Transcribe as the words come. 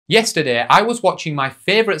Yesterday, I was watching my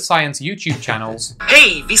favourite science YouTube channels.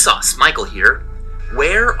 Hey, Vsauce, Michael here.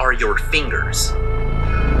 Where are your fingers?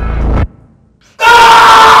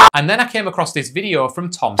 And then I came across this video from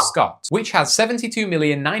Tom Scott, which has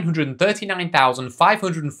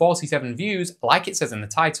 72,939,547 views, like it says in the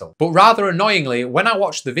title. But rather annoyingly, when I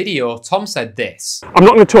watched the video, Tom said this. I'm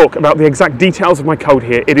not going to talk about the exact details of my code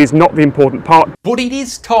here. It is not the important part. But it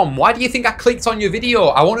is, Tom. Why do you think I clicked on your video?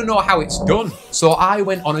 I want to know how it's done. So I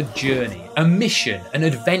went on a journey, a mission, an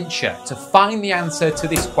adventure to find the answer to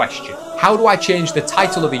this question. How do I change the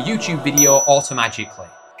title of a YouTube video automagically?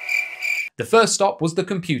 The first stop was the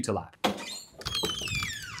computer lab.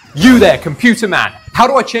 You there, computer man! How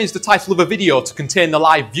do I change the title of a video to contain the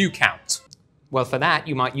live view count? Well, for that,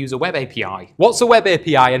 you might use a web API. What's a web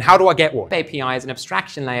API and how do I get one? Web API is an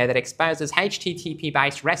abstraction layer that exposes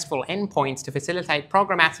HTTP-based RESTful endpoints to facilitate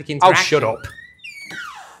programmatic interaction. Oh, shut up.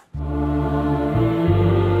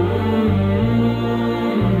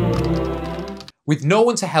 With no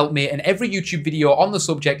one to help me and every YouTube video on the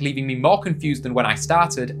subject leaving me more confused than when I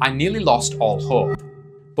started, I nearly lost all hope.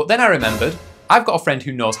 But then I remembered, I've got a friend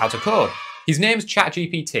who knows how to code. His name's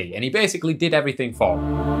ChatGPT and he basically did everything for me.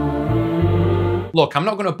 Look, I'm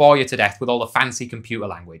not going to bore you to death with all the fancy computer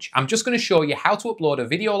language. I'm just going to show you how to upload a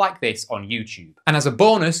video like this on YouTube. And as a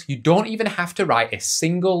bonus, you don't even have to write a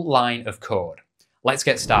single line of code. Let's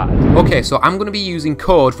get started. Okay, so I'm going to be using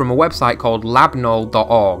code from a website called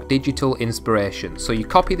labnol.org, Digital Inspiration. So you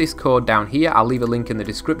copy this code down here, I'll leave a link in the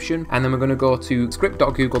description, and then we're going to go to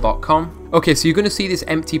script.google.com. Okay, so you're going to see this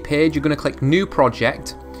empty page, you're going to click New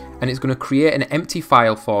Project, and it's going to create an empty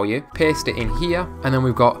file for you, paste it in here, and then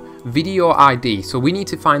we've got video ID. So we need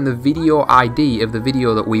to find the video ID of the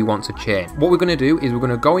video that we want to change. What we're going to do is we're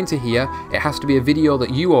going to go into here. It has to be a video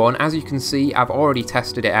that you own. As you can see, I've already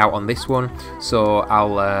tested it out on this one, so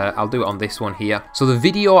I'll do it on this one here. So the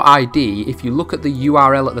video ID, if you look at the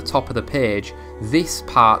URL at the top of the page, this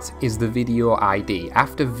part is the video ID.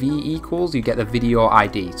 After V equals, you get the video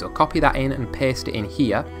ID. So copy that in and paste it in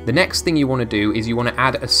here. The next thing you want to do is you want to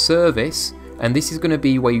add a service, and this is going to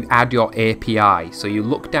be where you add your API. So you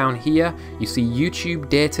look down here, you see YouTube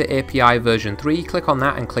Data API version 3, click on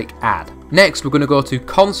that and click Add. Next, we're going to go to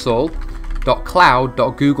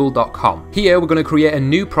console.cloud.google.com. Here we're going to create a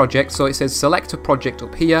new project, so it says select a project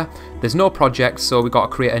up here. There's no project, so we've got to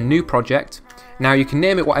create a new project. Now you can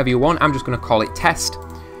name it whatever you want, I'm just going to call it test.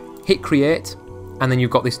 Hit create, and then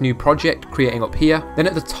you've got this new project creating up here. Then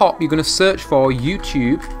at the top, you're going to search for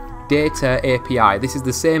YouTube Data API. This is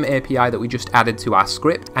the same API that we just added to our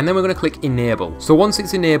script, and then we're going to click enable. So once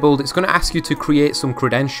it's enabled, it's going to ask you to create some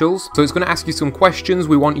credentials. So it's going to ask you some questions.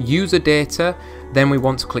 We want user data, then we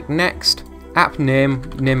want to click next, app name,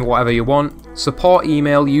 name it whatever you want, support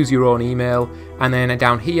email, use your own email, and then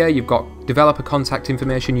down here you've got developer contact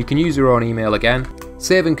information. You can use your own email again.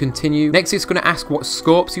 Save and continue. Next, it's going to ask what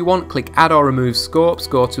scopes you want. Click add or remove scopes.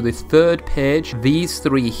 Go to the third page. These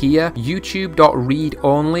three here, YouTube.read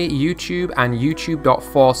only, YouTube, and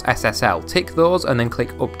YouTube.force SSL. Tick those and then click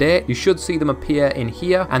update. You should see them appear in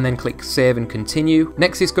here, and then click save and continue.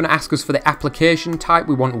 Next, it's going to ask us for the application type.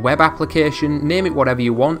 We want web application. Name it whatever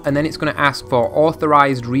you want, and then it's going to ask for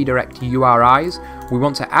authorized redirect URIs. We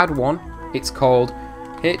want to add one. It's called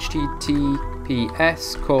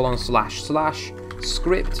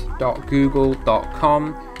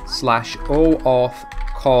https://script.google.com/oauth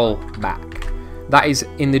callback. That is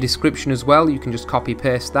in the description as well. You can just copy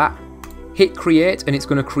paste that. Hit create, and it's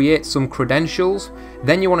going to create some credentials.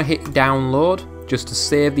 Then you want to hit download just to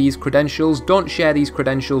save these credentials. Don't share these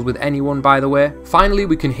credentials with anyone, by the way. Finally,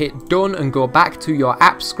 we can hit done and go back to your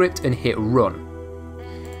app script and hit run.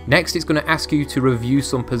 Next, it's going to ask you to review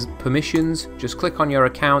some permissions. Just click on your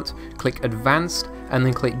account, click advanced, and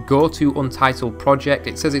then click go to untitled project.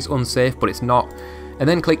 It says it's unsafe, but it's not. And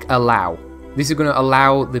then click allow. This is going to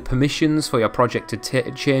allow the permissions for your project to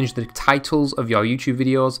change the titles of your YouTube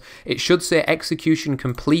videos. It should say execution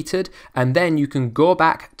completed, and then you can go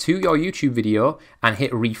back to your YouTube video and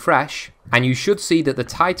hit refresh, and you should see that the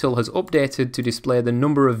title has updated to display the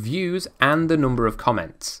number of views and the number of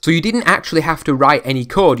comments. So you didn't actually have to write any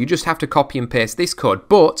code, you just have to copy and paste this code.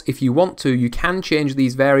 But if you want to, you can change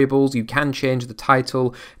these variables, you can change the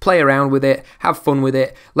title, play around with it, have fun with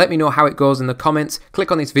it. Let me know how it goes in the comments.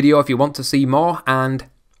 Click on this video if you want to see more, and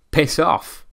piss off.